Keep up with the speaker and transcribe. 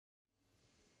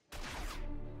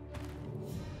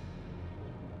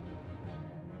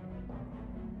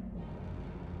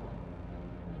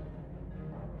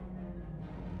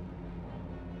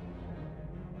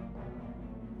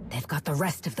got the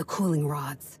rest of the cooling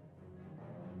rods.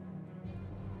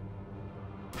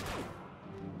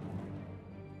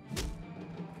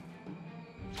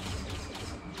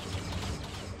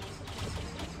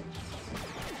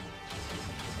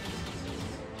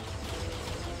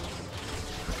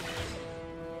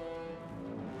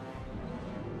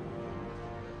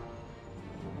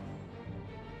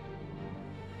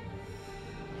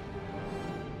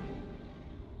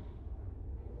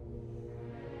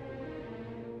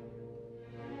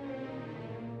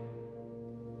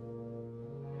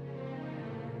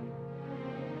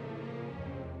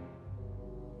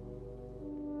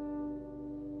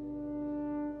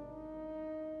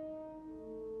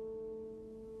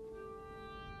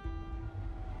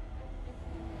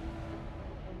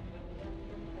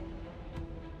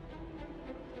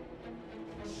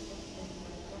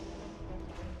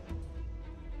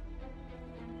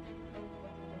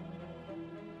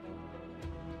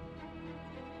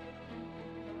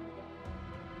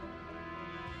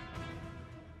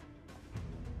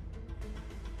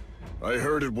 I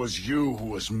heard it was you who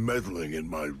was meddling in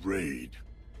my raid.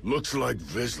 Looks like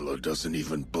Vizsla doesn't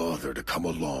even bother to come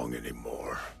along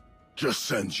anymore. Just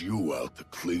sends you out to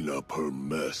clean up her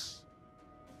mess.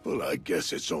 Well, I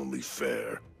guess it's only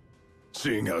fair,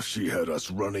 seeing how she had us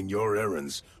running your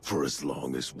errands for as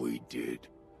long as we did.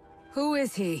 Who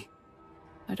is he?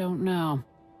 I don't know.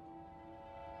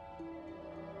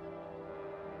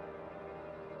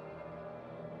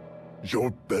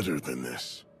 You're better than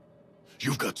this.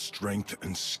 You've got strength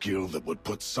and skill that would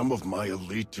put some of my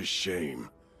elite to shame.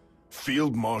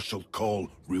 Field Marshal Cole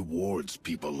rewards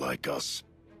people like us.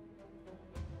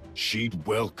 She'd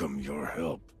welcome your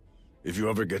help if you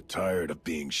ever get tired of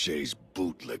being Shay's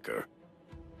bootlicker.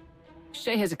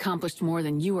 Shay has accomplished more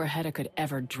than you or Heta could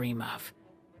ever dream of.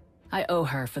 I owe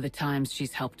her for the times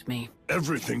she's helped me.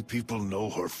 Everything people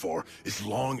know her for is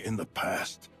long in the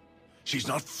past. She's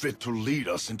not fit to lead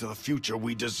us into the future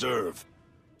we deserve.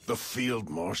 The Field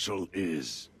Marshal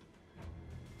is.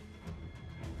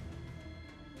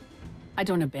 I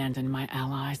don't abandon my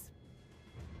allies.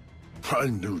 I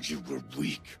knew you were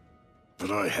weak,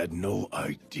 but I had no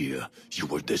idea you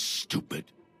were this stupid.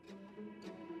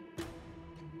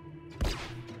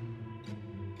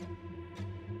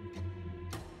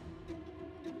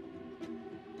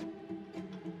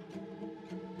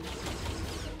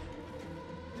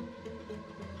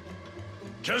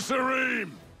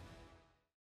 Kesserim!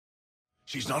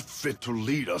 She's not fit to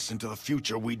lead us into the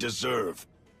future we deserve.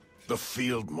 The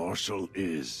Field Marshal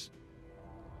is.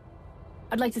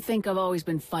 I'd like to think I've always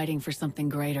been fighting for something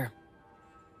greater.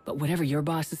 But whatever your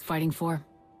boss is fighting for,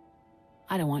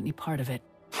 I don't want any part of it.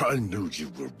 I knew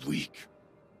you were weak,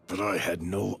 but I had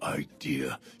no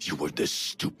idea you were this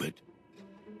stupid.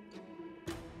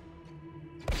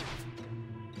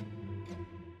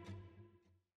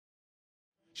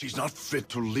 She's not fit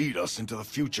to lead us into the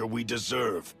future we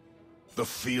deserve. The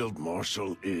Field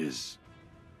Marshal is.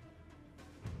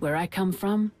 Where I come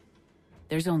from,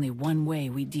 there's only one way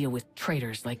we deal with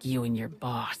traitors like you and your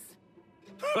boss.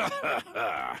 Ha ha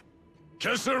ha!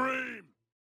 Kesserim!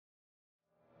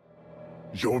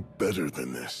 You're better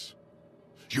than this.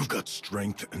 You've got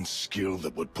strength and skill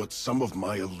that would put some of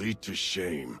my elite to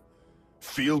shame.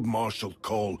 Field Marshal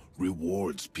Cole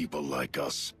rewards people like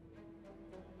us.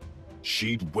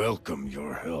 She'd welcome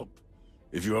your help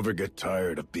if you ever get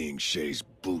tired of being Shay's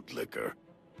bootlicker.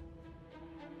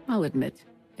 I'll admit,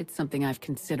 it's something I've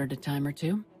considered a time or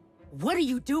two. What are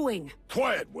you doing?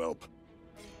 Quiet, whelp!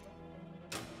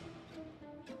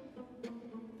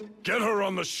 Get her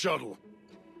on the shuttle!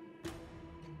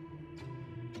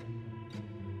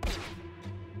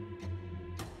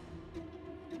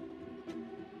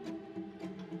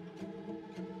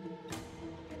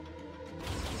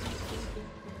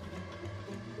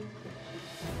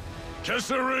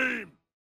 Kesserim!